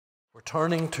We're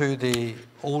turning to the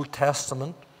Old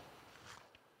Testament.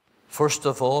 First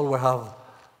of all, we have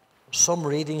some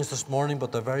readings this morning,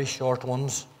 but they're very short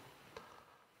ones.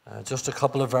 Just a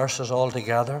couple of verses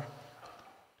altogether.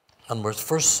 And we're at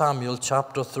 1 Samuel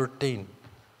chapter 13.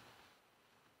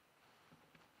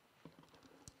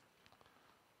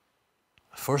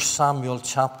 First Samuel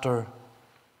chapter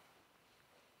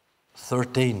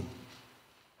 13.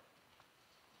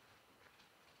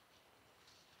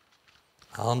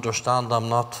 I understand I'm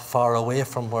not far away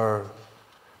from where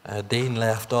Dean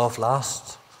left off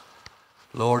last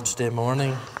Lord's Day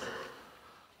morning,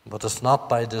 but it's not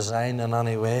by design in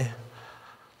any way.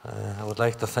 I would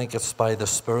like to think it's by the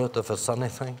Spirit, if it's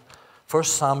anything. 1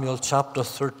 Samuel chapter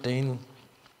 13,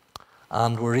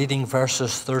 and we're reading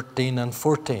verses 13 and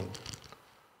 14.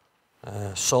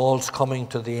 Saul's coming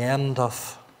to the end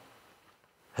of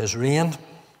his reign,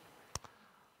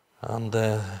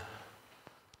 and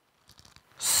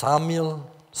Samuel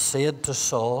said to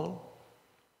Saul,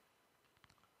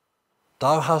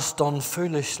 "Thou hast done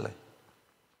foolishly.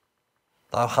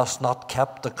 Thou hast not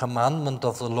kept the commandment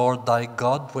of the Lord thy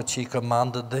God, which he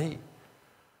commanded thee.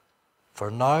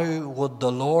 For now would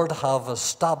the Lord have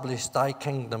established thy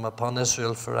kingdom upon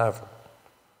Israel forever.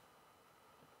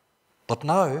 But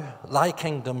now thy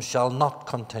kingdom shall not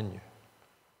continue.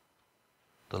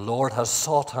 The Lord has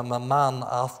sought him a man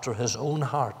after his own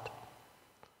heart,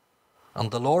 and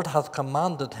the Lord hath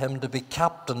commanded him to be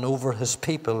captain over his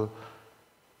people,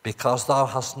 because thou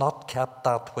hast not kept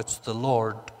that which the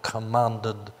Lord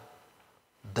commanded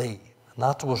thee." And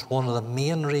that was one of the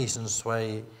main reasons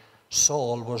why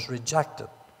Saul was rejected,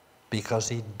 because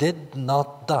he did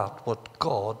not that what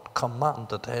God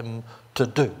commanded him to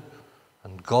do.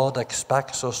 And God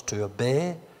expects us to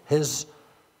obey his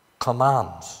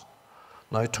commands.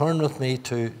 Now turn with me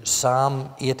to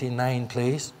Psalm 89,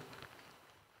 please.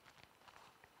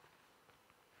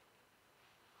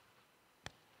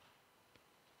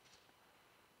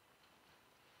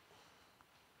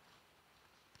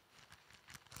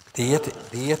 The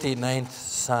 89th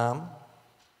Psalm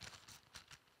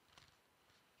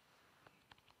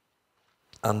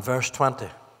and verse 20.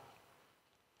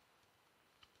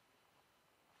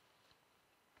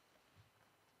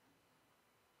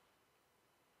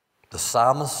 The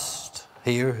psalmist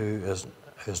here, who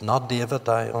is not David,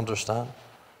 I understand,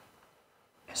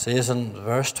 says in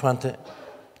verse 20,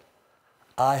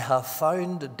 "I have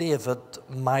found David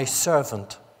my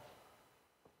servant,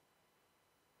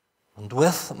 and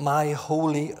with my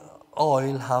holy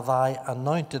oil have I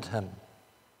anointed him,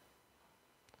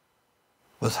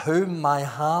 with whom my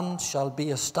hand shall be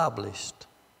established.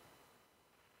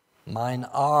 Mine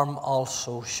arm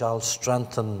also shall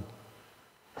strengthen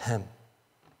him."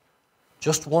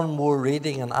 Just one more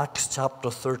reading in Acts chapter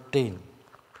 13.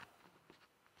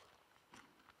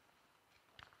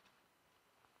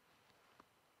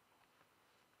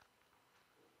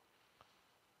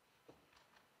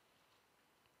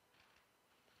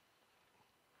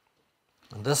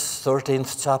 And this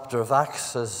 13th chapter of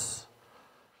Acts is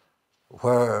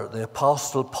where the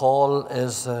Apostle Paul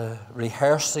is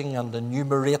rehearsing and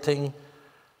enumerating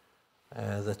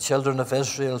the children of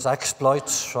Israel's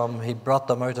exploits from he brought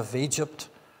them out of Egypt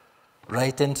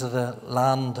right into the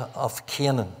land of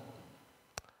Canaan.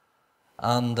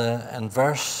 And in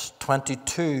verse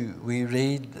 22 we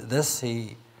read this.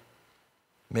 He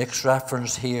makes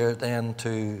reference here then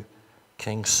to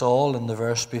King Saul in the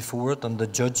verse before it, and the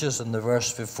judges in the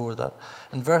verse before that.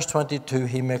 In verse 22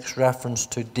 he makes reference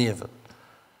to David.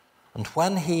 "And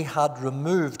when he had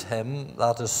removed him,"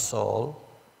 that is Saul,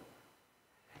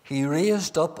 "he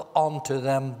raised up unto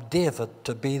them David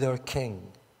to be their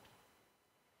king,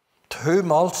 to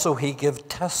whom also he gave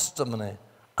testimony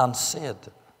and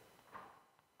said,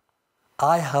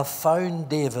 I have found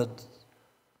David,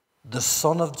 the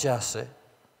son of Jesse,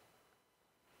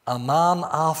 a man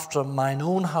after mine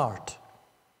own heart,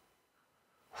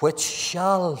 which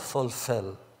shall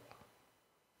fulfill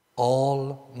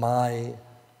all my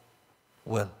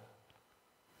will."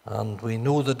 And we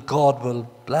know that God will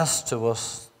bless to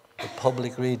us the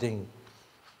public reading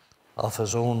of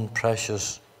his own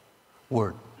precious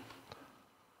word.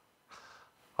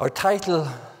 Our title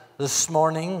this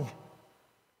morning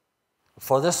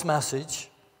for this message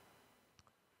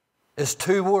is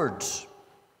two words: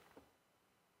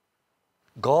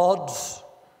 God's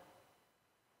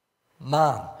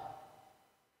man.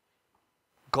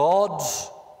 God's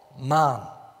man.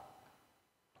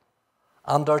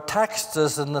 And our text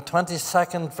is in the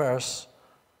 22nd verse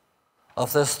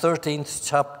of this 13th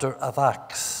chapter of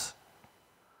Acts.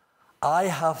 "I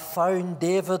have found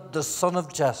David the son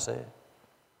of Jesse,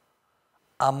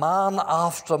 a man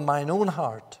after mine own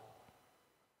heart,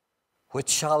 which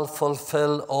shall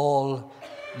fulfill all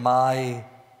my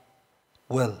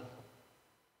will.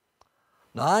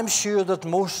 Now, I'm sure that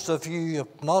most of you,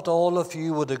 if not all of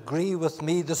you, would agree with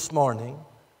me this morning.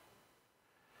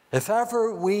 If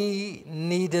ever we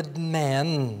needed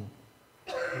men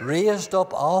raised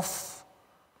up of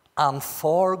and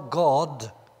for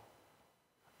God,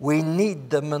 we need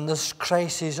them in this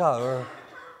crisis hour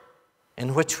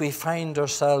in which we find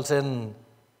ourselves in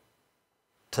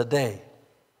today.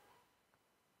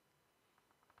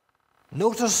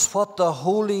 Notice what the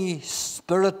Holy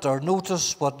Spirit, or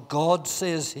notice what God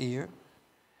says here.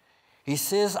 He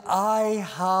says, I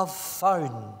have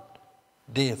found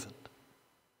David,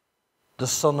 the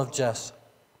son of Jesse.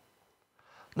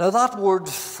 Now that word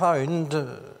found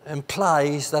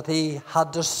implies that he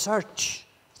had to search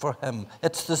for him.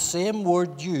 It's the same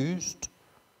word used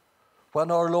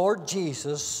when our Lord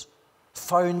Jesus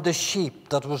found the sheep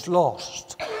that was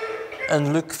lost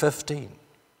in Luke 15.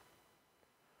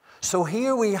 So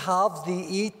here we have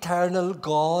the eternal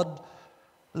God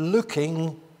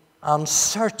looking and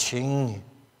searching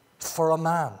for a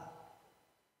man.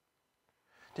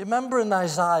 Do you remember in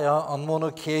Isaiah on one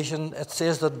occasion it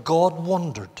says that God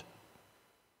wondered?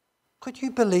 Could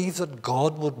you believe that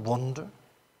God would wonder?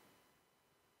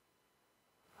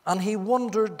 And he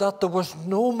wondered that there was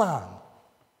no man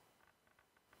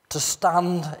to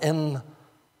stand in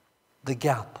the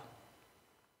gap.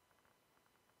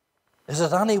 Is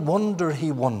it any wonder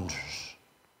he wonders?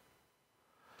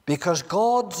 Because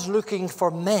God's looking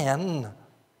for men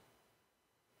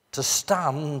to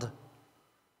stand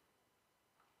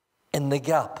in the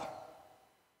gap.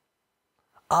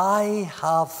 I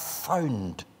have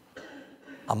found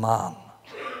a man.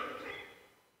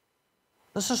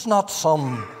 This is not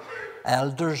some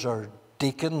elders or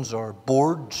deacons or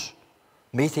boards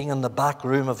meeting in the back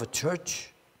room of a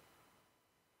church.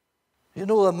 You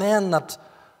know, a man that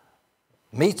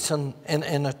meets in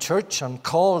a church and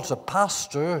calls a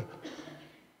pastor,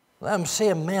 them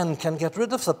same men can get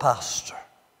rid of the pastor.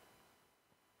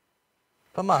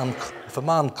 If a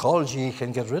man calls you, he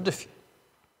can get rid of you.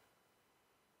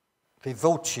 If he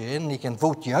votes you in, he can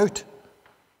vote you out.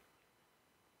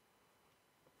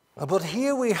 But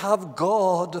here we have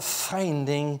God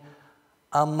finding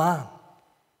a man.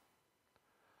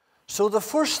 So the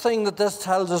first thing that this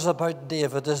tells us about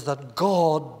David is that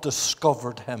God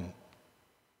discovered him.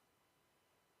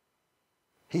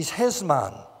 He's his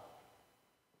man.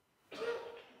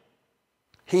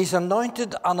 He's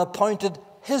anointed and appointed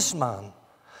his man.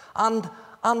 And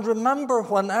remember,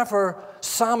 whenever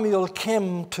Samuel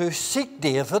came to seek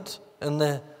David in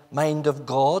the mind of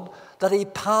God, that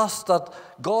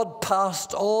God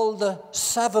passed all the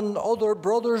 7 other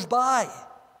brothers by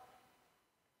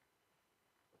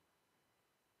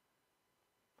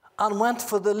and went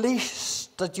for the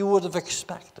least that you would have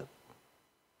expected.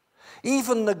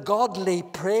 Even the godly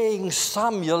praying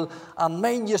Samuel, and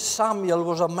mind you, Samuel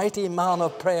was a mighty man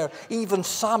of prayer, even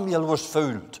Samuel was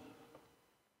fooled.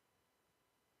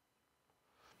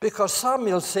 Because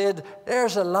Samuel said,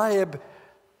 there's Eliab,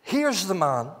 here's the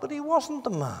man. But he wasn't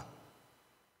the man.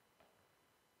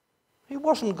 He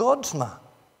wasn't God's man.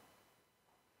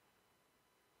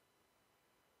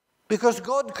 Because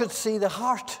God could see the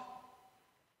heart.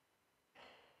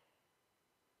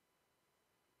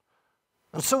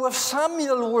 And so if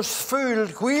Samuel was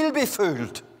fooled, we'll be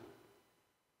fooled.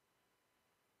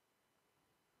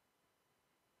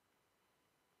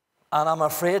 And I'm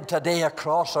afraid today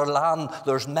across our land,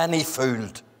 there's many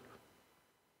fooled.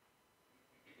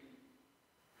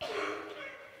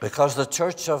 Because the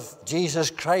Church of Jesus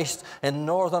Christ in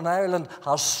Northern Ireland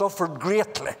has suffered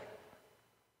greatly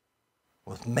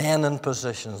with men in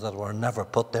positions that were never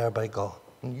put there by God.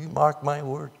 And you mark my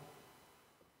word.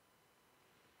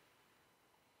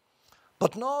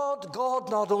 But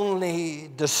God not only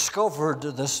discovered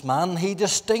this man, he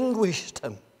distinguished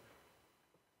him.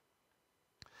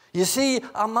 You see,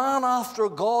 a man after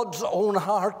God's own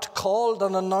heart, called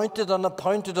and anointed and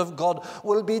appointed of God,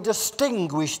 will be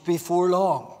distinguished before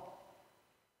long.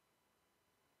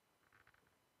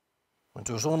 It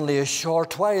was only a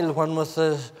short while when with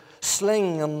the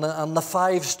sling and the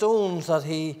 5 stones that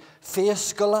he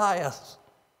faced Goliath.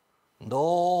 And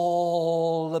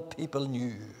all the people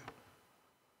knew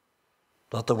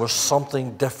that there was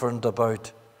something different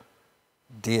about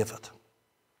David.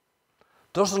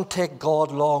 Doesn't take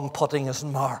God long putting his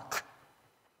mark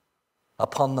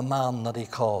upon the man that he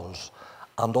calls,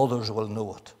 and others will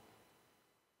know it.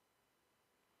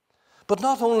 But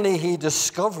not only he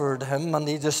discovered him and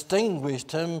he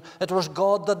distinguished him, it was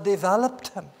God that developed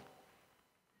him.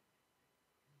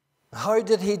 How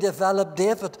did he develop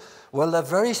David? Well, the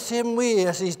very same way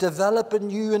as he's developing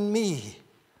you and me.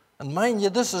 And mind you,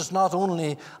 this is I'm not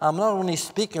only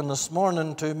speaking this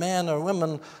morning to men or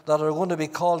women that are going to be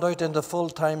called out into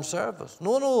full-time service.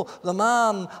 No, the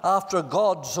man after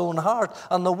God's own heart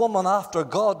and the woman after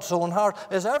God's own heart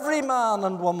is every man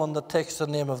and woman that takes the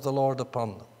name of the Lord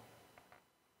upon them.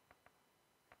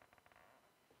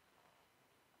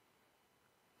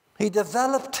 He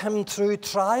developed him through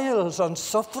trials and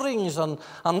sufferings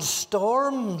and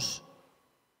storms.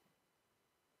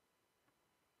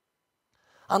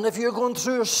 And if you're going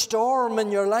through a storm in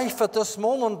your life at this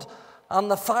moment, and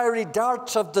the fiery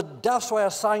darts of that's why I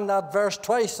sang that verse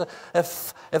twice.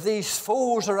 If these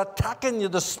foes are attacking you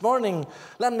this morning,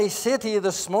 let me say to you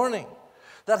this morning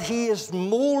that he is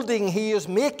molding, he is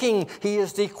making, he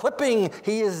is equipping,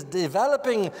 he is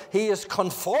developing, he is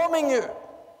conforming you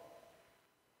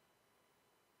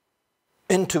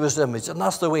into his image. And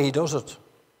that's the way he does it.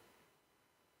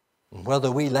 And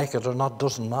whether we like it or not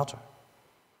doesn't matter.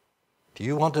 Do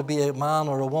you want to be a man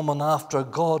or a woman after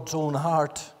God's own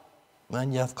heart?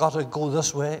 Then you've got to go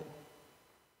this way.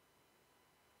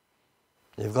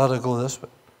 You've got to go this way.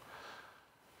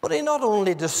 But he not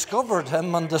only discovered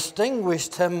him and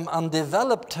distinguished him and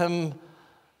developed him,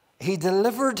 he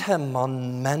delivered him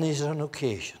on many an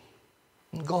occasion.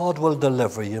 And God will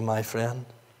deliver you, my friend.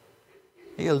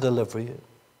 He'll deliver you.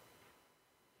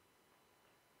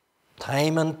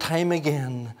 Time and time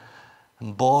again.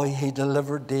 And boy, he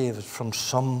delivered David from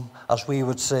some, as we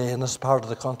would say in this part of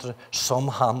the country, some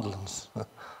handlings.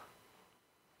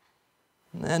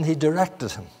 And then he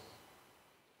directed him.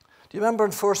 Do you remember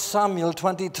in 1 Samuel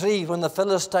 23 when the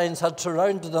Philistines had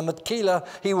surrounded him at Keilah?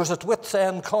 He was at wit's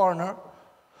end corner.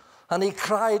 And he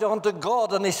cried unto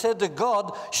God and he said to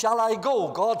God, shall I go?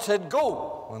 God said,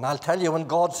 go. And I'll tell you when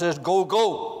God says go,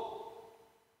 go.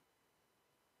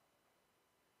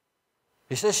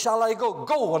 He says, shall I go?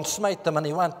 Go and smite them. And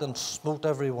he went and smote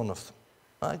every one of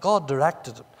them. God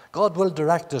directed him. God will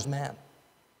direct his men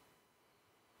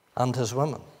and his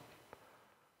women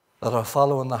that are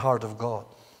following the heart of God.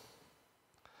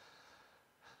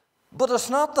 But it's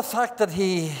not the fact that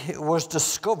he was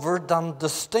discovered and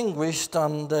distinguished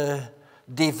and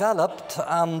developed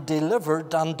and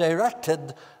delivered and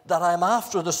directed that I'm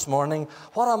after this morning.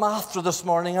 What I'm after this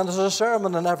morning, and there's a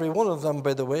sermon in every one of them,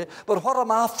 by the way, but what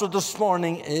I'm after this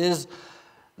morning is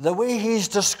the way he's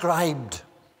described.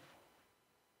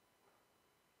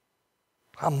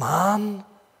 A man,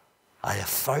 I have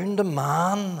found a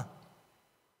man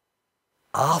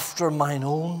after mine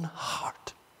own heart.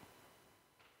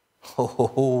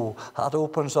 Oh, that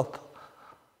opens up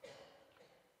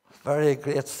a very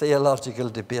great theological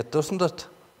debate, doesn't it?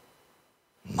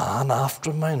 Man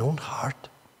after mine own heart.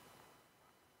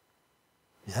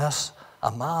 Yes,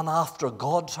 a man after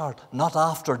God's heart, not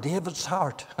after David's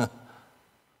heart.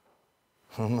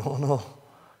 No.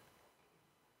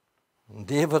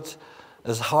 David,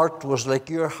 his heart was like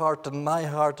your heart and my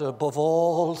heart, above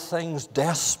all things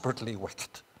desperately wicked.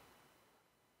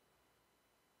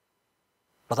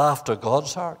 But after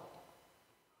God's heart.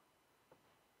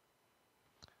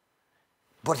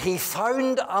 But he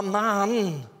found a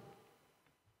man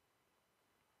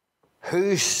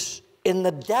who's in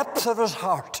the depth of his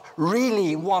heart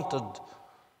really wanted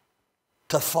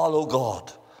to follow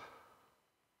God.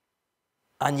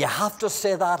 And you have to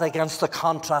say that against the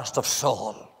contrast of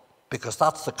Saul, because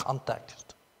that's the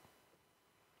context.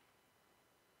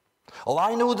 Oh,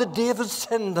 I know that David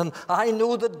sinned, and I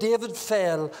know that David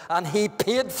fell, and he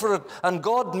paid for it, and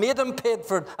God made him pay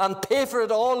for it, and pay for it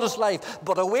all his life.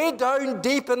 But away down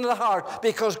deep in the heart,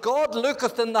 because God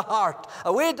looketh in the heart,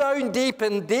 away down deep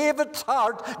in David's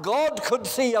heart, God could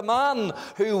see a man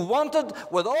who wanted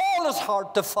with all his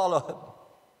heart to follow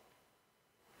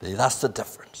him. See, that's the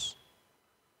difference.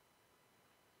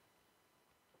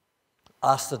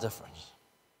 That's the difference.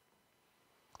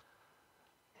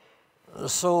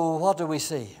 So what do we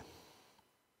see?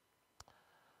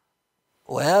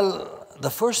 Well, the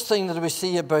first thing that we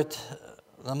see about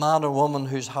the man or woman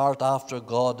whose heart after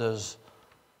God is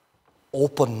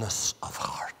openness of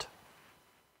heart.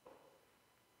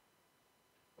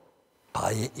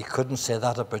 You couldn't say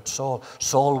that about Saul.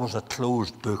 Saul was a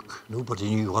closed book.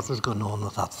 Nobody knew what was going on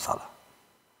with that fella.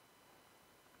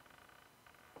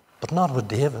 But not with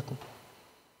David.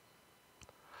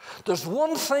 There's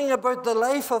one thing about the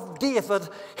life of David,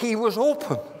 he was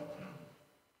open.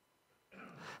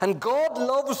 And God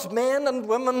loves men and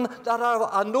women that have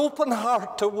an open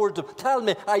heart towards him. Tell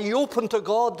me, are you open to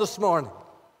God this morning?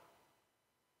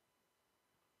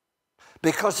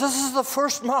 Because this is the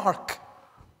first mark.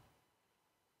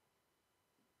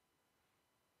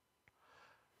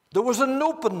 There was an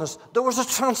openness. There was a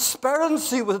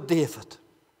transparency with David.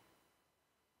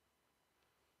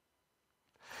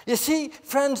 You see,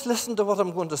 friends, listen to what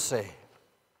I'm going to say.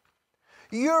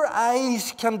 Your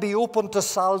eyes can be open to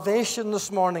salvation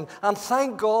this morning, and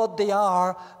thank God they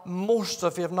are, most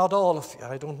of you, if not all of you,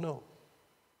 I don't know.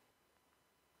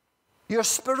 Your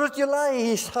spiritual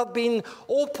eyes have been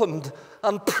opened,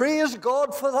 and praise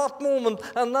God for that moment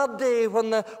and that day when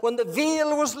the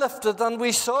veil was lifted and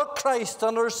we saw Christ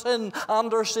and our sin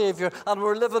and our Savior, and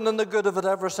we're living in the good of it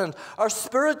ever since. Our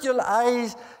spiritual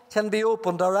eyes can be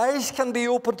opened. Our eyes can be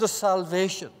opened to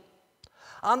salvation.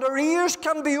 And our ears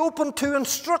can be opened to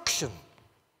instruction.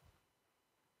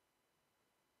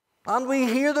 And we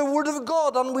hear the Word of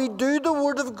God, and we do the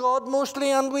Word of God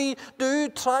mostly, and we do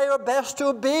try our best to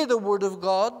obey the Word of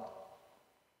God.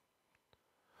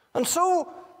 And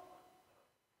so,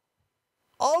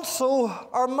 also,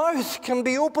 our mouth can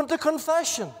be open to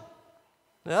confession.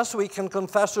 Yes, we can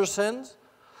confess our sins,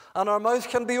 and our mouth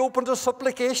can be open to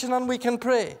supplication, and we can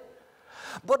pray.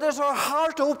 But is our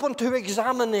heart open to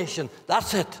examination?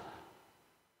 That's it.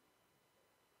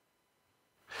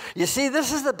 You see,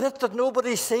 this is the bit that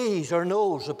nobody sees or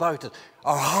knows about it.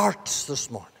 Our hearts this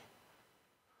morning.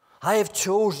 I have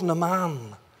chosen a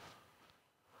man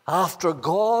after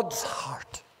God's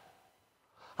heart.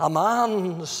 A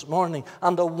man this morning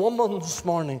and a woman this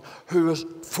morning who is,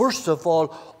 first of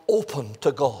all, open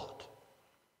to God.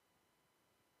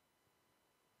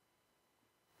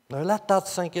 Now let that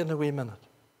sink in a wee minute.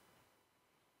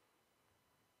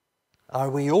 Are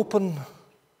we open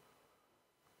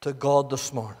to God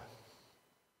this morning?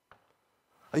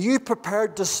 Are you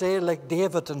prepared to say, like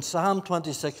David in Psalm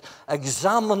 26,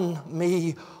 examine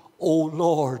me, O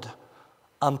Lord,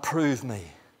 and prove me?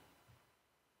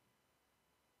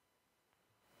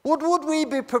 Would we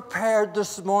be prepared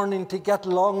this morning to get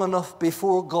long enough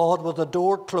before God with the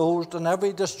door closed and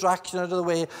every distraction out of the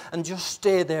way and just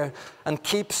stay there and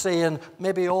keep saying,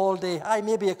 maybe all day,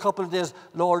 maybe a couple of days,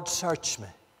 Lord, search me,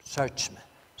 search me,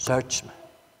 search me.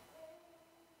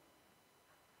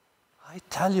 I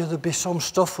tell you, there'd be some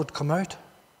stuff would come out.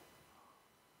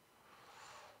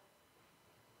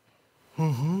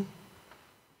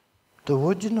 There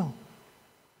would, you know.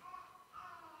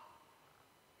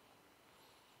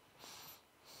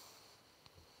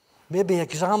 Maybe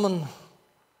examine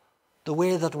the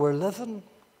way that we're living,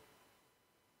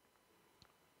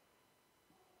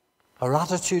 our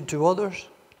attitude to others,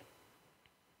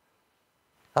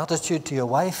 attitude to your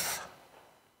wife,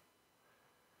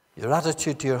 your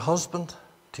attitude to your husband,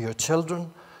 to your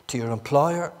children, to your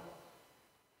employer,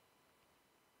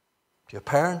 to your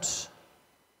parents.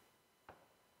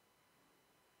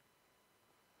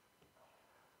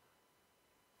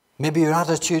 Maybe your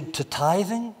attitude to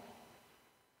tithing,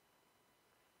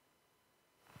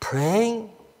 praying,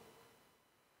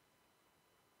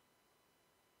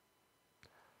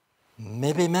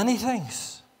 maybe many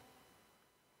things.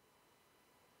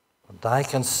 And I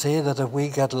can say that if we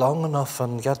get long enough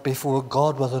and get before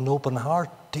God with an open heart,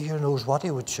 dear knows what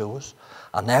He would show us.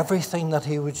 And everything that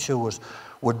He would show us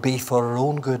would be for our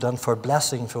own good and for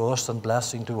blessing for us and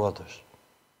blessing to others.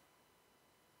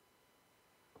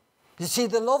 You see,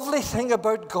 the lovely thing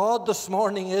about God this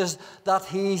morning is that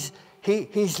He's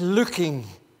looking,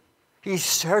 He's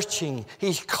searching,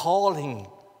 He's calling.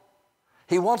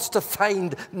 He wants to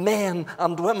find men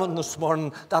and women this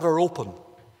morning that are open.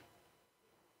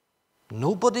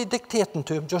 Nobody dictating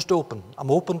to Him, just open. I'm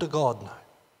open to God now.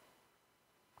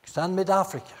 Send me to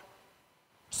Africa.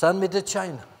 Send me to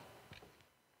China.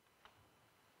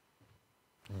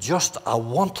 Just, I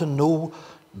want to know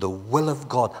the will of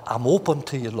God. I'm open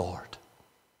to you, Lord.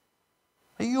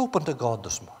 Are you open to God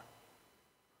this morning?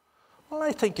 Well,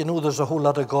 I think, there's a whole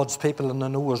lot of God's people and they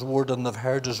know His word and they've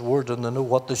heard His word and they know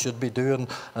what they should be doing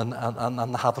and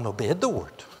haven't obeyed the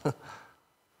word.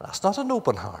 That's not an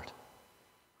open heart.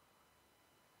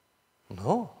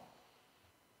 No.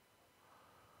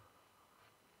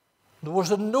 There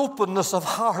was an openness of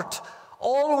heart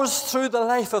always through the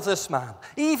life of this man.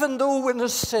 Even though in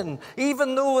his sin,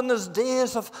 even though in his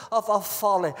days of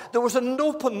folly, there was an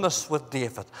openness with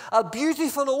David, a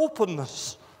beautiful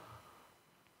openness.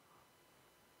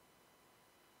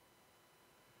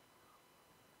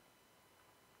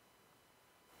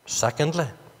 Secondly,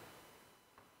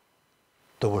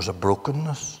 there was a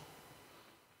brokenness.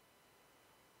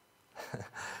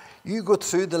 You go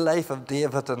through the life of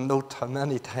David and note how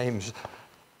many times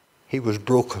he was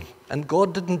broken. And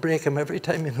God didn't break him every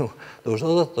time, There's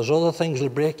other things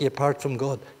that break you apart from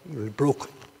God. He was broken,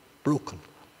 broken,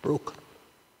 broken.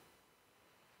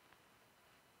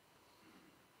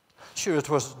 Sure, it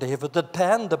was David that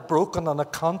penned, "A broken and a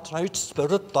contrite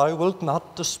spirit thou wilt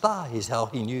not despise." How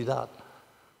he knew that.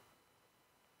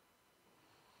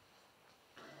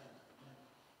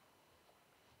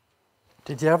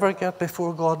 Did you ever get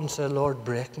before God and say, "Lord,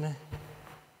 break me"?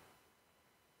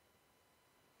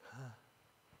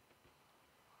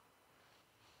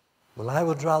 Well, I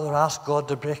would rather ask God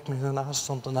to break me than ask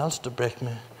something else to break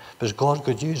me, because God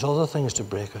could use other things to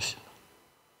break us.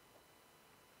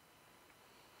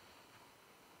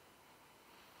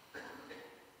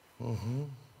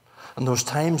 And those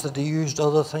times that he used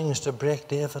other things to break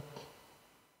David.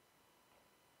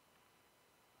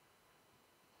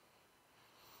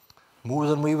 More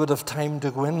than we would have time to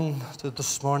go into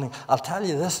this morning. I'll tell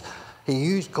you this,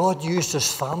 God used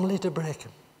his family to break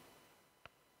him.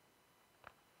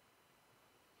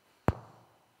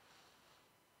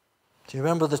 Do you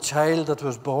remember the child that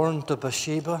was born to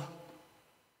Bathsheba?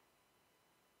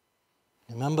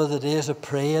 Remember the days of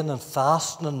praying and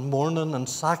fasting and mourning and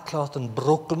sackcloth and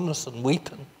brokenness and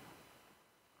weeping?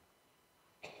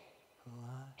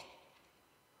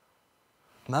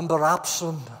 Remember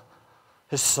Absalom,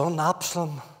 his son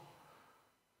Absalom?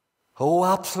 "Oh,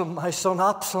 Absalom, my son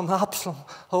Absalom, Absalom.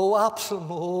 Oh, Absalom,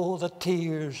 oh, the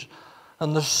tears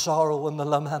and the sorrow and the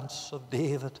laments of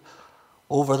David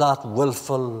over that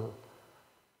willful,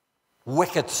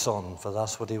 wicked son," for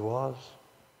that's what he was.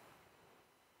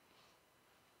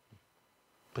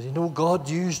 But you know, God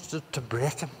used it to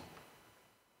break him.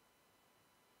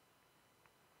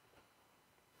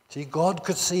 See, God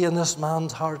could see in this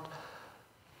man's heart.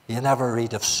 You never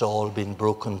read of Saul being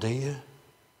broken, do you?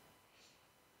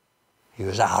 He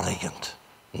was arrogant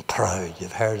and proud.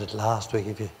 You've heard it last week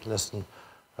if you listen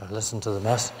to the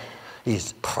message.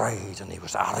 He's proud and he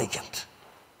was arrogant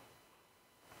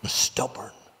and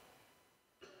stubborn.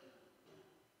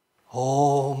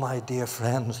 Oh, my dear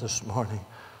friends, this morning.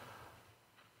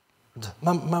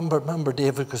 Remember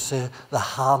David could say, "The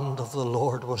hand of the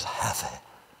Lord was heavy."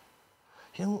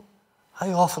 You know,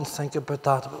 I often think about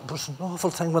that. It was an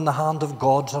awful thing when the hand of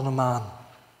God's on a man.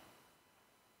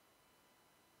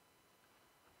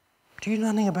 Do you know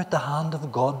anything about the hand of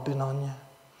God being on you?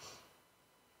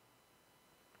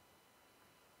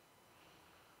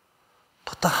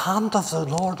 But the hand of the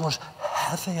Lord was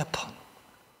heavy upon him.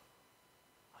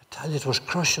 I tell you, it was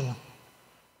crushing him.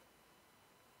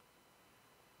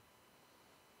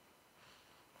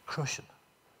 Crushing.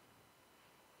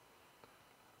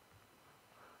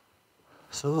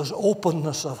 So there's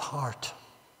openness of heart.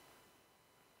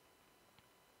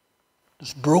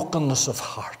 There's brokenness of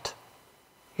heart.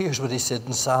 Here's what he said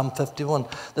in Psalm 51.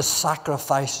 "The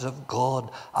sacrifices of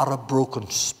God are a broken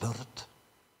spirit."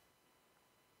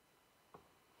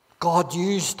 God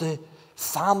used the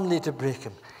family to break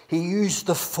him. He used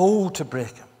the foe to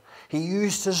break him. He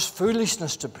used his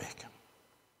foolishness to break him.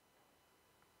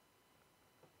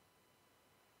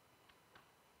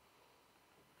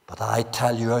 But I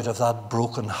tell you, out of that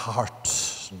broken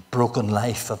heart, broken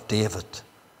life of David,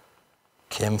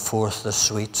 came forth the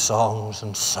sweet songs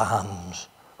and psalms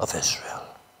of Israel.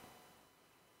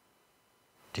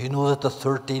 Do you know that there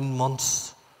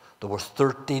were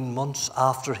 13 months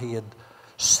after he had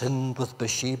sinned with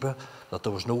Bathsheba, that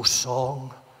there was no song,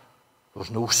 there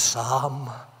was no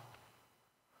psalm?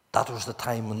 That was the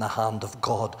time when the hand of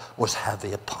God was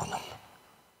heavy upon him.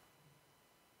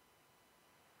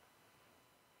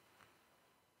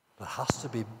 There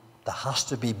has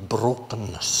to be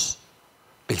brokenness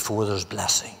before there's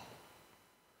blessing.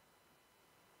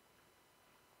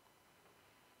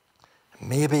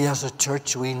 Maybe as a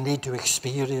church we need to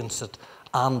experience it,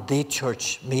 and the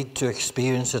church need to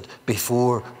experience it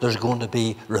before there's going to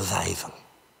be revival.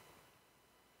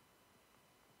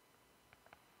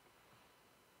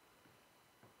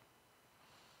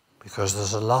 Because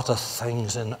there's a lot of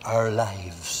things in our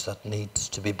lives that needs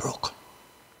to be broken.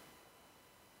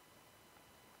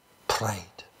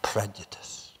 Pride,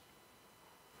 prejudice,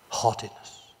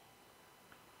 haughtiness.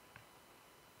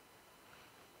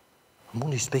 I'm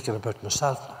only speaking about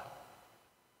myself now.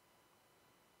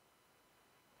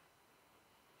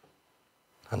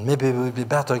 And maybe we'd be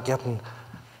better getting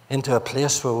into a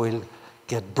place where we'll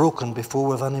get broken before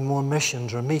we have any more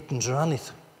missions or meetings or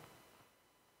anything.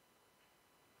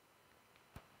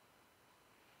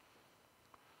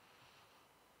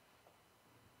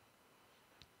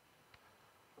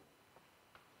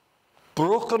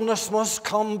 Brokenness must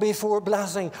come before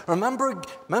blessing. Remember,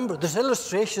 there's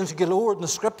illustrations galore in the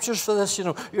scriptures for this.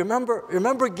 You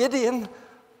remember Gideon?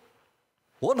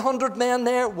 100 men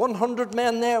there, 100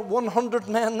 men there, 100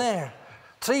 men there.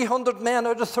 300 men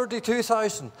out of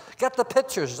 32,000. Get the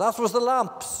pictures. That was the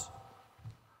lamps.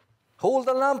 Hold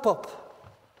the lamp up.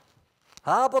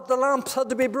 But the lamps had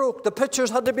to be broke, the pitchers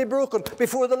had to be broken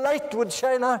before the light would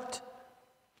shine out.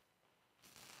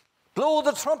 Blow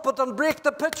the trumpet and break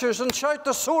the pitchers and shout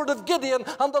the sword of Gideon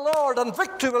and the Lord, and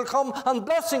victory will come and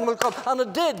blessing will come. And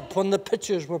it did when the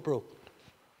pitchers were broken.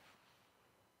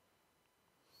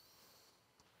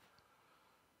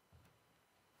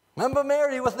 Remember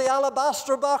Mary with the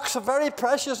alabaster box of very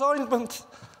precious ointment.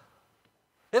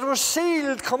 It was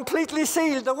sealed, completely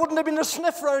sealed. There wouldn't have been a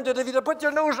sniff around it. If you'd have put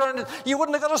your nose around it, you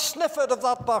wouldn't have got a sniff out of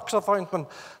that box of ointment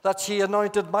that she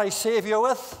anointed my Saviour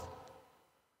with.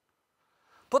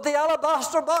 But the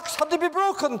alabaster box had to be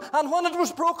broken. And when it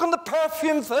was broken, the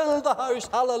perfume filled the house.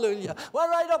 Hallelujah.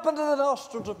 Went right up into the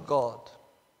nostrils of God.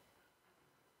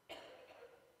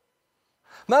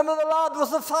 Remember the lad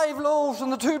with the 5 loaves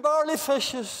and the 2 barley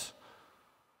fishes.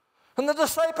 And the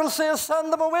disciples say,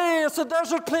 send them away. It's a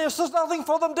desert place. There's nothing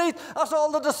for them to eat. That's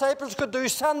all the disciples could do.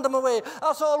 Send them away.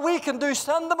 That's all we can do.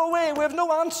 Send them away. We have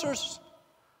no answers.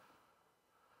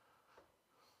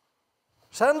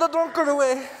 Send the drunkard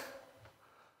away.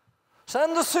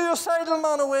 Send the suicidal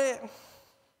man away.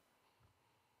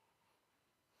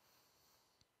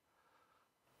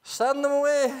 Send them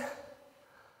away.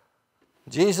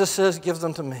 Jesus says, give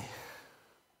them to me.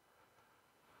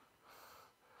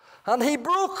 And he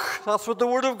broke, that's what the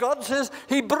Word of God says,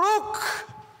 he broke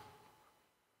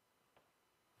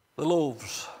the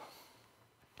loaves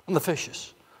and the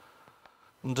fishes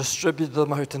and distributed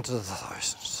them out into the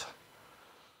thousands.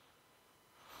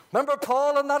 Remember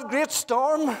Paul in that great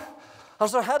storm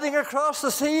as they're heading across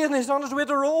the sea and he's on his way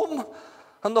to Rome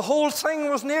and the whole thing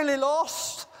was nearly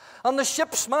lost and the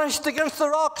ship smashed against the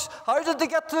rocks. How did they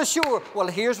get to the shore? Well,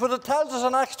 here's what it tells us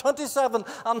in Acts 27.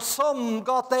 And some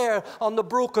got there on the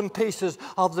broken pieces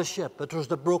of the ship. It was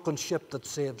the broken ship that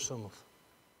saved some of them.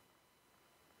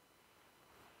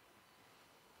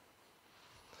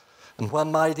 And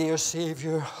when my dear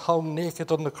Saviour hung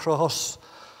naked on the cross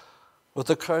with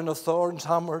the crown of thorns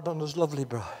hammered on his lovely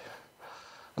brow,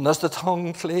 and as the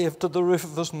tongue clave to the roof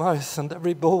of his mouth and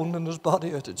every bone in his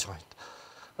body out of joint,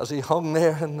 as he hung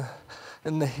there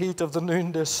in the heat of the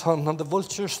noonday sun and the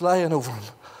vultures flying over him,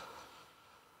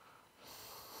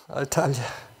 I tell you,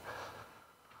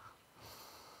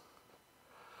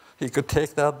 he could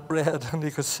take that bread and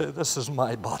he could say, this is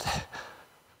my body.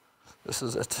 This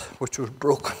is it, which was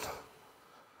broken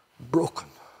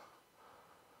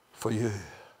for you.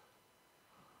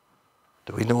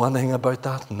 Do we know anything about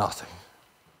that? Nothing.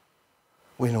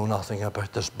 We know nothing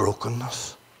about this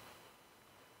brokenness.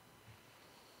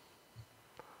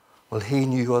 Well, he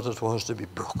knew what it was to be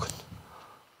broken.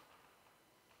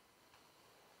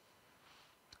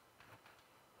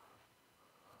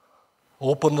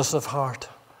 Openness of heart,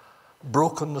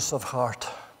 brokenness of heart,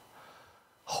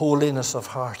 holiness of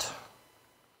heart.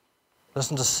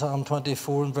 Listen to Psalm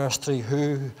 24 and verse 3.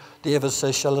 Who, David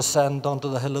says, shall ascend unto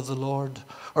the hill of the Lord?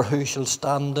 Or who shall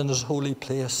stand in his holy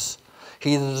place?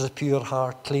 He that has a pure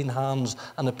heart, clean hands,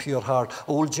 and a pure heart.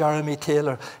 Old Jeremy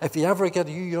Taylor. If you ever get,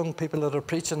 you young people that are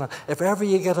preaching, if ever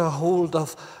you get a hold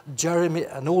of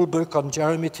an old book on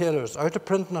Jeremy Taylor, it's out of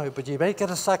print now, but you might get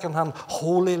a second hand,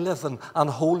 Holy Living and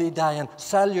Holy Dying.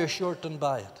 Sell your shirt and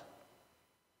buy it.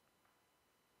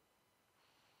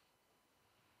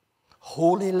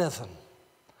 Holy living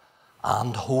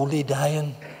and holy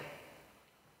dying.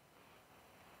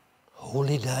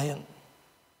 Holy dying.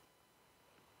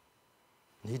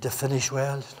 Need to finish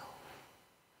well, you know.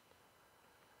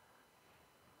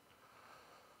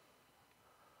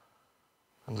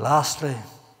 And lastly,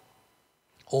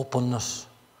 openness,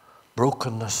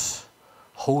 brokenness,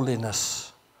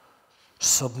 holiness,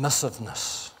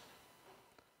 submissiveness.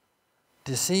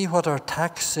 Do you see what our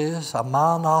text says? A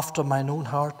man after mine own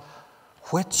heart,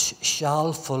 which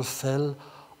shall fulfill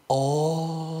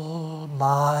all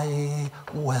my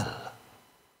will.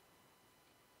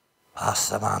 That's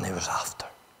the man he was after.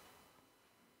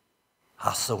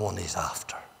 That's the one he's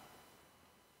after.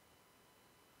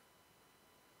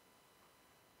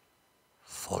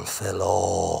 Fulfill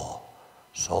all.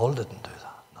 Saul didn't do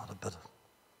that, not a bit of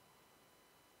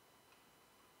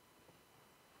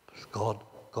it.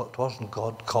 It wasn't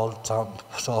God called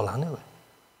Saul anyway.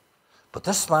 But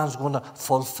this man's going to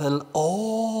fulfill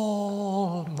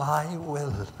all my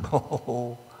will.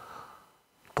 Oh,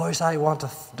 boys, I want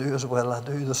to do his will. I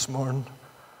do this morning.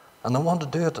 And I want to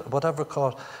do it at whatever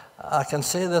cost. I can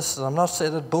say this, and I'm not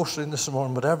saying it boasting this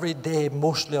morning, but every day,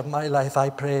 mostly of my life, I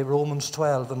pray Romans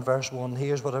 12 and verse 1.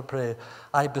 Here's what I pray.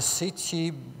 I beseech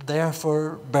ye,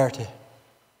 therefore, Bertie.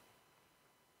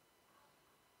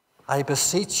 I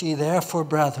beseech ye, therefore,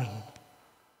 brethren,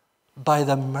 by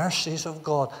the mercies of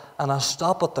God. And I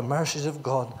stop at the mercies of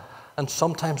God. and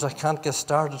sometimes I can't get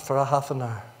started for a half an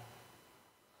hour.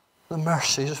 The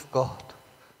mercies of God.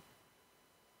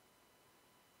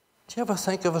 Do you ever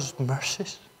think of His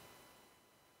mercies?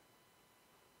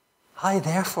 I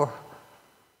therefore,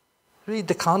 read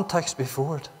the context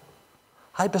before it.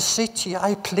 I beseech you,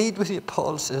 I plead with you,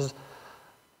 Paul says,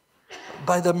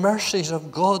 by the mercies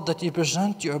of God, that you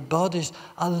present your bodies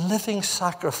a living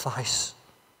sacrifice.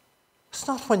 It's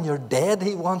not when you're dead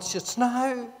He wants you, it's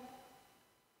now.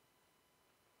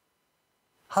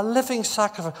 A living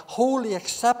sacrifice, wholly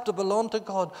acceptable unto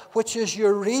God, which is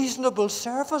your reasonable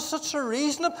service. It's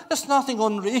reasonable. There's nothing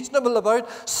unreasonable about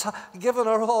giving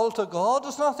our all to God.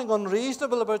 There's nothing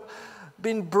unreasonable about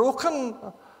being broken,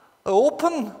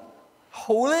 open,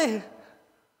 holy.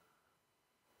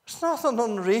 There's nothing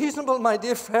unreasonable, my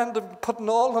dear friend, of putting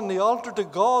all on the altar to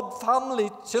God, family,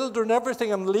 children,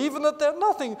 everything, and leaving it there.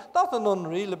 Nothing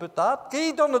unreal about that.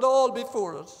 He done it all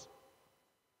before us.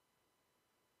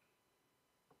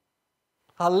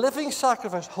 A living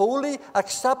sacrifice, holy,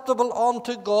 acceptable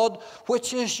unto God,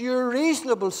 which is your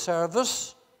reasonable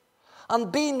service.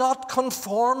 And be not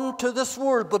conformed to this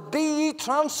world, but be ye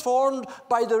transformed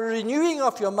by the renewing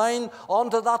of your mind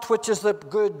unto that which is the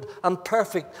good and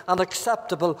perfect and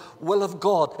acceptable will of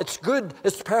God. It's good,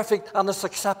 it's perfect, and it's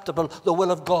acceptable, the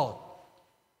will of God.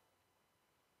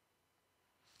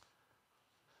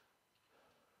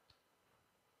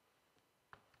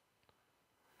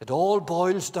 It all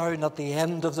boils down at the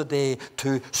end of the day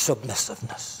to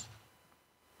submissiveness.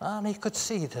 And he could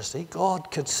see this.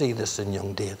 God could see this in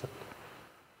young David.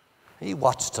 He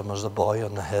watched him as a boy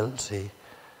on the hills.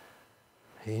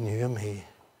 He knew him.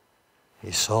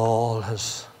 He saw all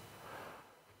his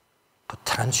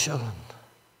potential and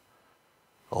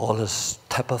all his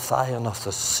typifying of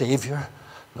the Savior.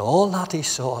 And all that, he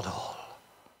saw it all.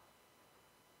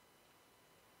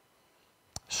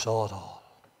 Saw it all.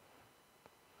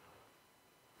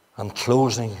 I'm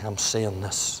closing, I'm saying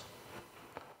this.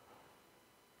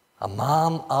 A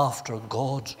man after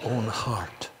God's own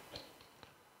heart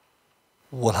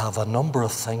will have a number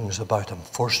of things about him.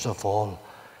 First of all,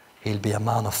 he'll be a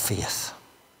man of faith.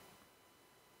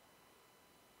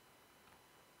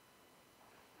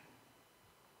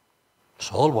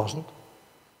 Saul wasn't.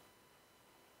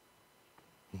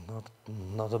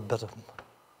 Not a bit of him.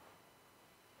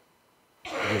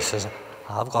 He says,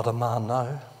 I've got a man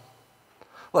now.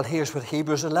 Well, here's what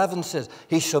Hebrews 11 says.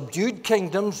 He subdued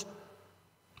kingdoms,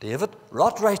 David,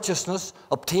 wrought righteousness,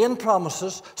 obtained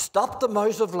promises, stopped the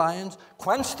mouths of lions,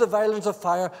 quenched the violence of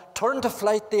fire, turned to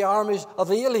flight the armies of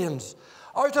the aliens.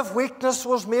 Out of weakness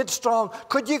was made strong.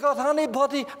 Could you got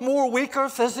anybody more weaker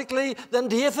physically than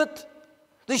David?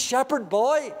 The shepherd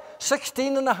boy,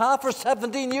 16 and a half or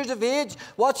 17 years of age,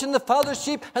 watching the father's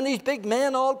sheep and these big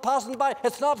men all passing by.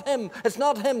 It's not him. It's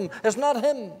not him. It's not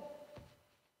him.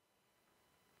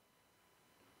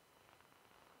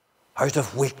 Out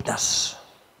of weakness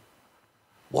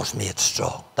was made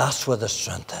strong. That's where the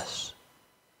strength is.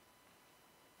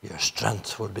 Your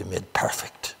strength will be made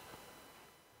perfect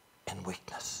in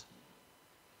weakness.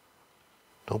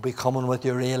 Don't be coming with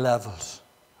your A levels.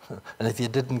 And if you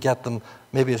didn't get them,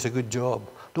 maybe it's a good job.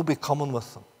 Don't be coming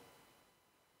with them.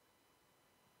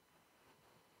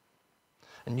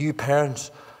 And you parents,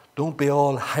 don't be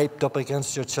all hyped up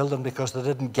against your children because they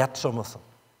didn't get some of them.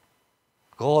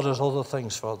 God has other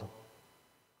things for them.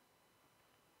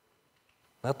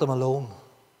 Let them alone.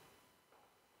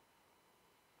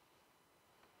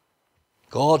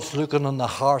 God's looking on the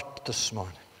heart this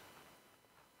morning.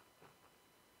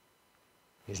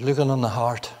 He's looking on the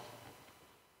heart.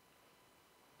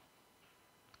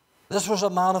 This was a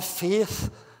man of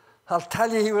faith. I'll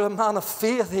tell you, he was a man of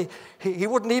faith. He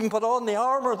wouldn't even put on the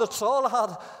armor that Saul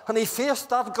had. And he faced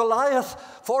that Goliath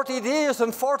 40 days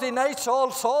and 40 nights.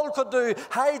 All Saul could do,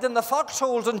 hide in the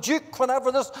foxholes and duke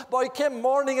whenever this boy came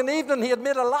morning and evening. He had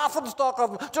made a laughingstock of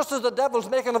him, just as the devil's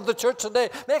making of the church today,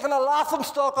 making a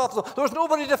laughingstock of them. There was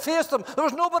nobody to face them. There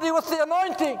was nobody with the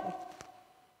anointing.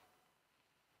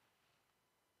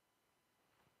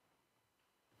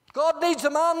 God needs a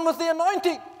man with the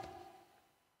anointing.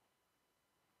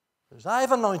 Because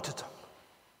I've anointed him.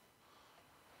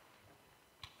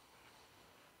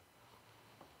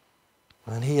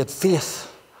 And he had faith.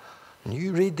 And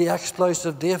you read the exploits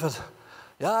of David.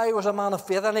 Yeah, he was a man of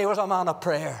faith and he was a man of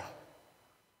prayer.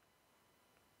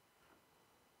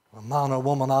 A man or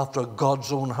woman after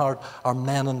God's own heart are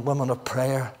men and women of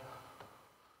prayer.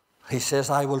 He says,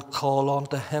 I will call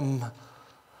unto him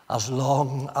as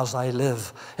long as I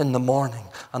live. In the morning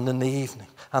and in the evening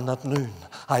and at noon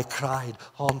I cried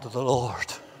unto the Lord.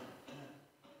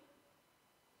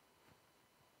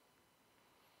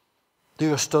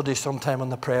 Do a study sometime on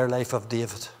the prayer life of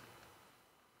David.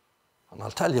 And I'll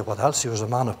tell you what else, he was a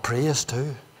man of praise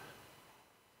too.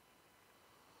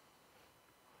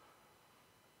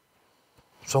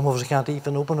 Some of us can't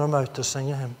even open our mouth to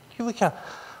sing a hymn. We can't.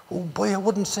 Oh boy, I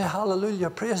wouldn't say hallelujah,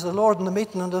 praise the Lord in the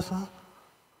meeting and this one.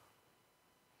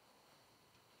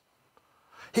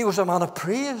 He was a man of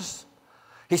praise.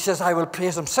 He says, I will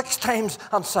praise him 6 times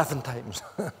and 7 times.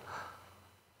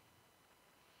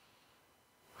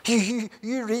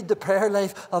 You read the prayer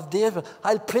life of David.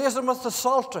 I'll praise him with the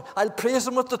psaltery. I'll praise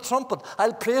him with the trumpet.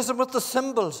 I'll praise him with the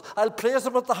cymbals. I'll praise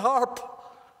him with the harp.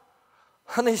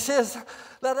 And he says,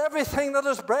 let everything that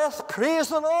is breath praise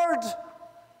the Lord.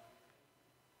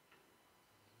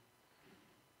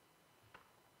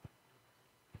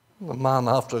 The man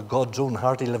after God's own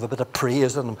heart, he'll have a bit of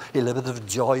praise in him. He'll have a bit of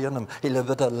joy in him. He'll have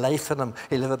a bit of life in him.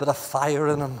 He'll have a bit of fire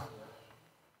in him.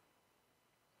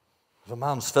 If a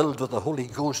man's filled with the Holy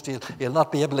Ghost, he'll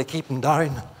not be able to keep him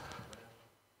down.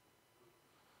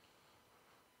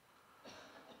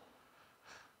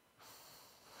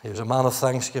 He was a man of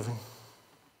thanksgiving.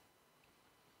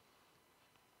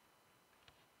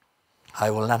 I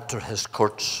will enter his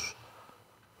courts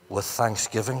with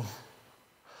thanksgiving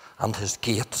and his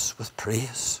gates with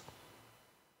praise.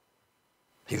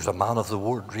 He was a man of the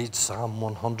word. Read Psalm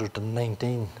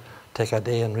 119. Take a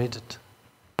day and read it.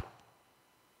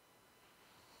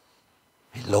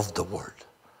 He loved the word.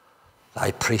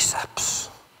 Thy precepts,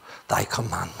 thy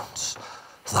commandments,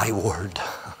 thy word.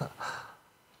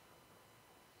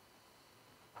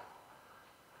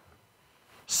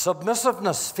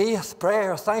 Submissiveness, faith,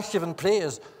 prayer, thanksgiving,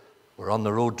 praise. We're on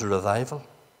the road to revival.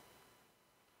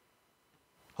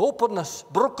 Openness,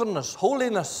 brokenness,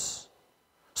 holiness,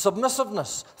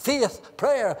 submissiveness, faith,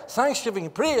 prayer, thanksgiving,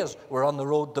 praise. We're on the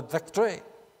road to victory.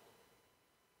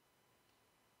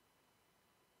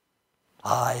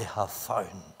 I have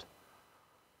found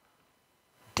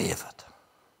David,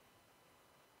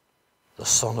 the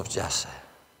son of Jesse,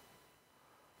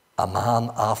 a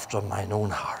man after mine own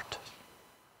heart,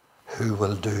 who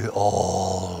will do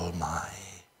all my